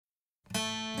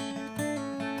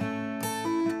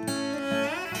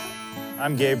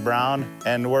I'm Gabe Brown,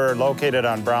 and we're located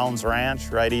on Brown's Ranch,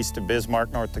 right east of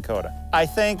Bismarck, North Dakota. I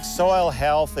think soil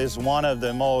health is one of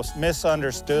the most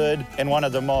misunderstood and one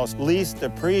of the most least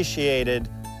appreciated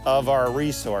of our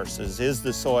resources is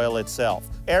the soil itself.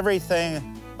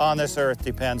 Everything on this earth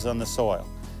depends on the soil.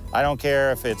 I don't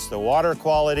care if it's the water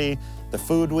quality, the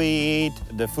food we eat,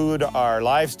 the food our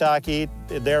livestock eat,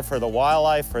 there for the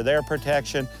wildlife, for their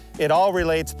protection. It all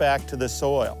relates back to the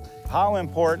soil. How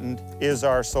important is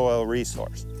our soil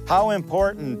resource? How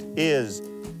important is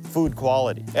food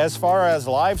quality? As far as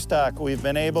livestock, we've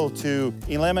been able to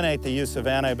eliminate the use of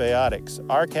antibiotics.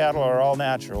 Our cattle are all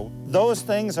natural. Those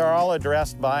things are all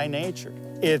addressed by nature.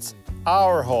 It's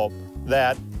our hope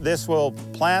that this will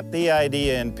plant the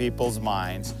idea in people's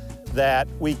minds that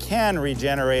we can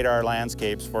regenerate our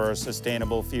landscapes for a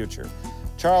sustainable future.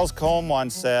 Charles Combe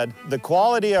once said, "The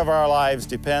quality of our lives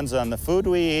depends on the food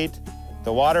we eat,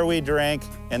 the water we drink,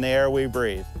 and the air we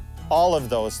breathe. All of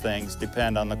those things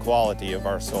depend on the quality of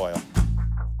our soil."